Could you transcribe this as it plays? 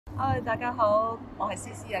嗨，大家好，我係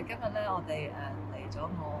思思啊。今日咧，我哋嚟咗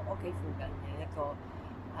我屋企附近嘅一個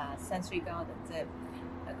Century Garden， 即係一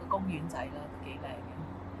個公園仔啦，都幾靚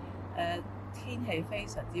嘅。天氣非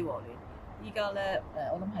常之和暖，依家咧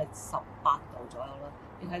我諗係18度左右啦。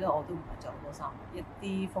你睇到我都唔係着好多衫，一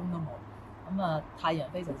啲風都冇。咁太陽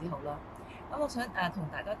非常之好啦。咁我想同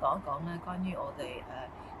大家講一講咧，關於我哋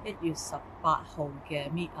1月18號嘅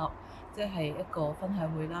Meet Up， 即係一個分享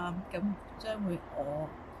會啦。咁將會我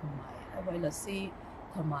同埋一位律師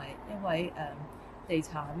同埋一位地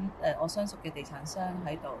產我相熟嘅地產商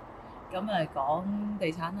喺度，咁講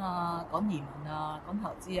地產啊，講移民啊，講投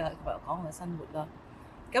資啊，同埋講我嘅生活啦。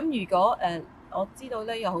咁如果我知道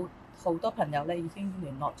咧有好多朋友咧已經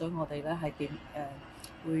聯絡咗我哋咧係點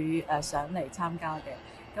會上嚟參加嘅。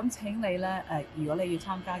咁請你咧如果你要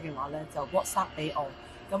參加嘅話咧，就 WhatsApp 俾我，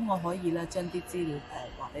咁我可以咧將啲資料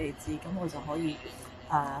話俾你知，咁我就可以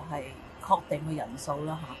係確定個人數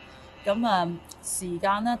啦嚇。咁時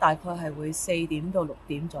間咧大概係會4點到6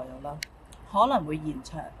點左右啦，可能會延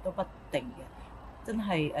長都不定嘅，真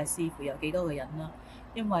係視乎有幾多個人啦。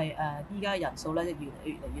因為依家人數咧越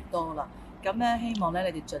嚟越多啦。咁咧希望咧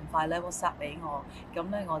你哋盡快咧 WhatsApp 俾我，咁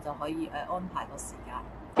咧我就可以安排個時間。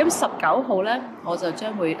咁19號咧，我就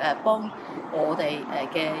將會幫我哋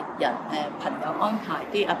嘅人朋友安排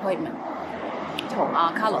啲 appointment， 同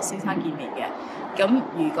Carlos先生見面嘅。咁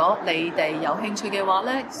如果你哋有興趣嘅話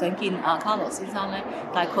咧，想見Carlos先生咧，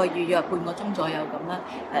大概預約半個鐘左右咁啦。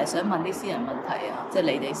想問啲私人問題啊，即係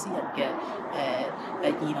你哋私人嘅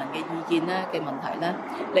移民嘅意見咧嘅問題咧，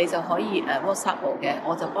你就可以WhatsApp 我嘅，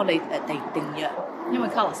我就幫你定約。因為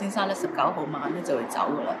Carlos先生咧19號晚咧就會走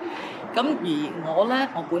噶啦。咁而我咧，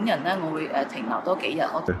我本人咧，我會停留多幾日。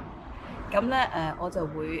咁咧我就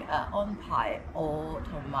會安排我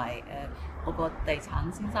同埋我個地產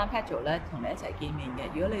先生 Pedro 咧同你一齊見面嘅。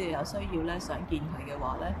如果你哋有需要咧想見佢嘅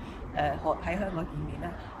話咧，喺香港見面咧，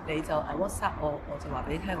你就WhatsApp我，我就話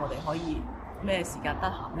俾你聽，我哋可以咩時間得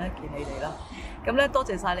閒咧見你哋啦。咁咧多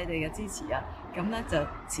謝晒你哋嘅支持啊！咁咧就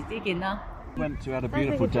遲啲見啦。Went to had a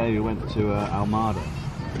beautiful day. We went to Almada.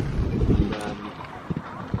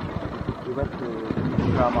 We went to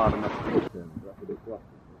Almada.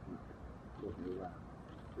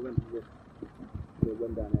 We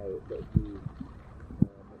went down there to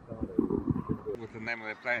What's the name of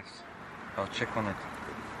the place? I'll check on it.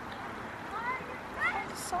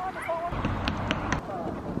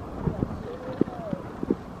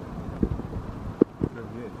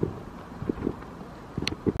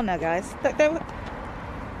 Now, guys,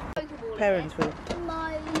 parents will.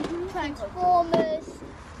 My Transformers,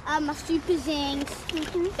 my Super Zings.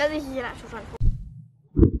 So this is an actual Transformer.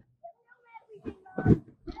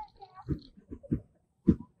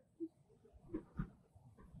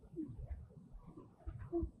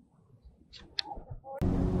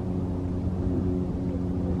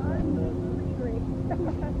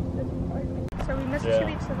 So we must show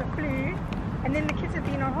each other blue, and then the kids have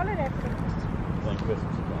been on holiday for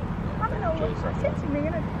I don't know what I said to me,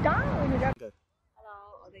 I'm gonna die. Hello，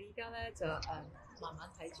 我哋依家咧就慢慢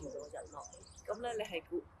睇住個日落。咁咧你係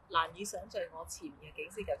難以想像我前面嘅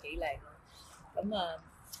景色有幾靚咯。咁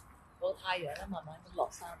個太陽咧慢慢咁落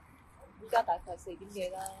山，依家大概4點幾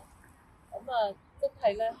啦。咁真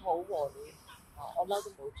係咧好和暖，我褸都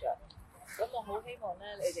冇着。咁我好希望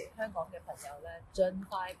咧，你哋香港嘅朋友咧，盡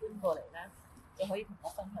快搬過嚟咧，就可以同我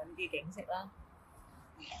分享呢啲景色啦。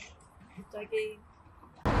再見。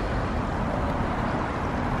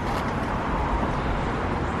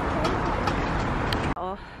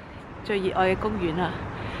我最熱愛嘅公園啊，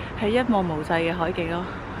係一望無際嘅海景咯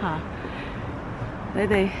嚇！你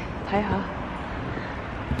哋睇下，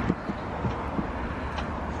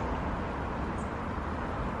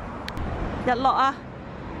日落啊！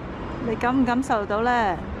你感唔感受到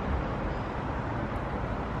咧？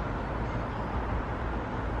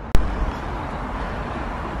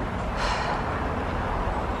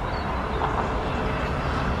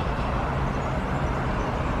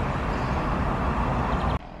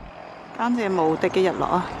簡直係無敵嘅日落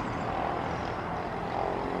啊！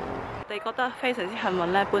我哋覺得非常之幸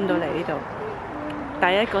運咧，搬到嚟呢度，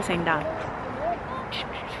第一個聖誕。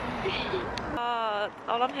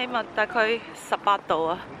我諗起碼大概18度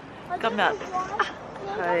啊！今日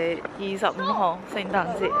係25號聖誕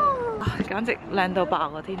節，簡直靚到爆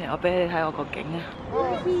個天氣！我俾你睇我個景啊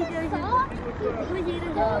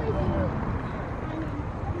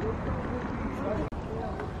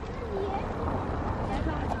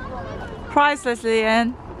！Priceless,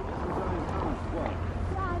 Leanne.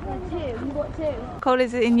 Cold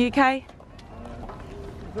is it in UK?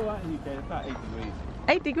 It's alright in UK, it's about 8 degrees.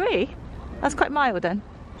 8 degrees? That's quite mild then.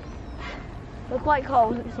 Look like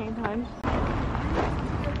holes at the same time.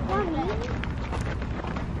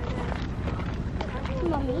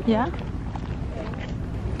 Mummy? Yeah.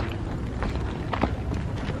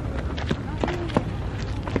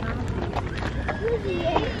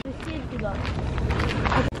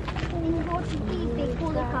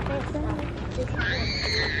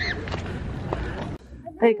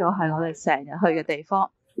呢個係我哋成日去嘅地方，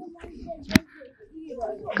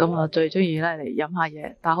咁我最中意咧嚟飲下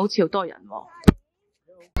嘢，但係好似好多人喎。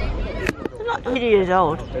80 years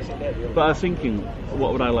old. But I was thinking,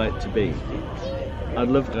 what would I like to be? I'd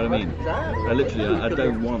love, you know what I mean? I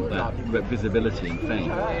don't want that visibility and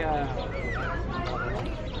fame.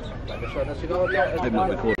 I'm not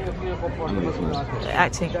recording.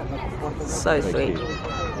 Acting so sweet.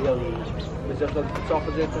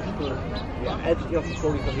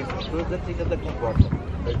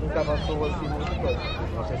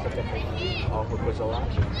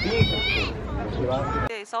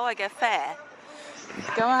即係所謂嘅 fair，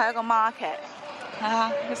 咁係一個 market， 睇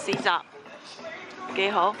下個市集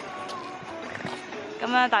幾好。咁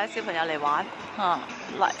咧帶啲小朋友嚟玩，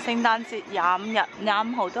嚟聖誕節25日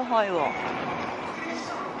25號都開喎。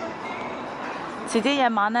遲啲夜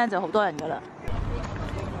晚咧就好多人㗎啦。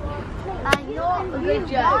Good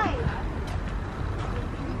job.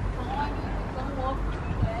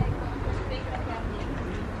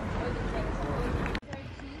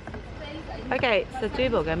 OK，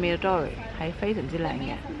 Setubal 嘅 Mirador 係非常之靚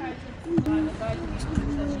嘅。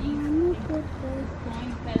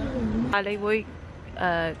但係你會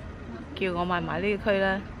叫我買呢個區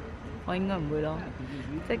咧，我應該唔會咯。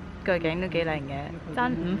即係個景都幾靚嘅，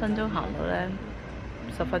爭5分鐘行到咧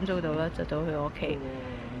，10分鐘到啦就到去我屋企。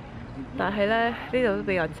但係咧呢度都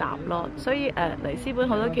比較雜咯，所以里斯本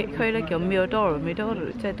好多區咧叫 Mirador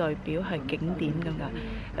即係代表係景點咁解。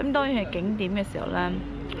咁當然係景點嘅時候咧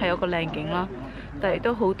係有個靚景啦，但係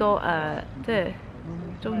都好多即係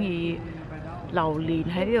中意流連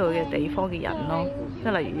喺呢度嘅地方嘅人咯，即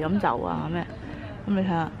係例如飲酒啊咩。咁你睇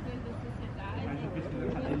下，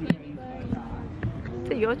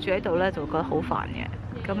即係如果住喺度咧就會覺得好煩嘅。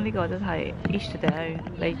咁呢個真係 each to their own，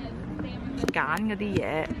 你揀嗰啲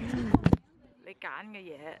嘢。揀嘅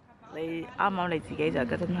嘢，你啱你自己就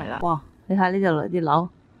真係啦。哇！你睇呢度啲樓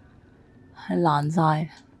係爛晒，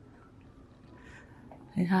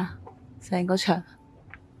你睇成個牆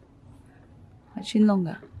係穿窿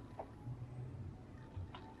㗎。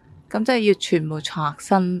咁即係要全部拆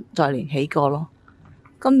新再連起過咯。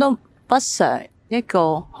咁都不常一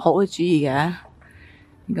個好嘅主意嘅。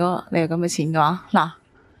如果你有咁嘅錢嘅話，嗱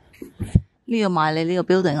呢度賣你呢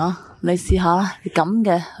個 building 咯，你試下啦，你咁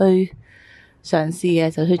嘅去。嘗試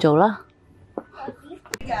嘅就去做啦。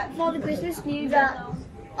Father Christmas knew that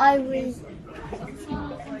I was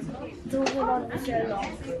talking about it so long.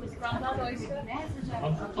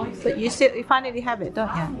 But you finally have it,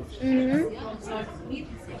 don't you?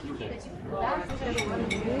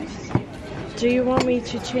 Do you want me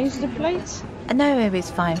to change the plates? No, maybe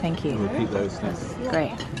it's fine, thank you. We'll keep those things.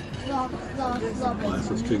 Great.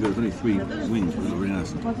 So it's 2 goes, only 3 wings, but really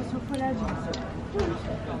nice.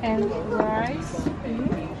 And rice.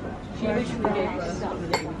 Jewish rice.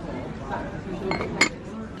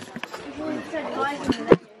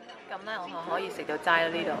 咁咧，我可以食到齋啦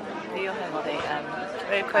呢度。呢個係我哋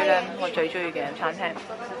呢區咧，我最中意嘅餐廳，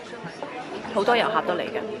好多遊客都嚟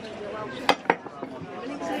嘅。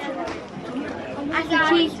That's a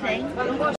cheese thing.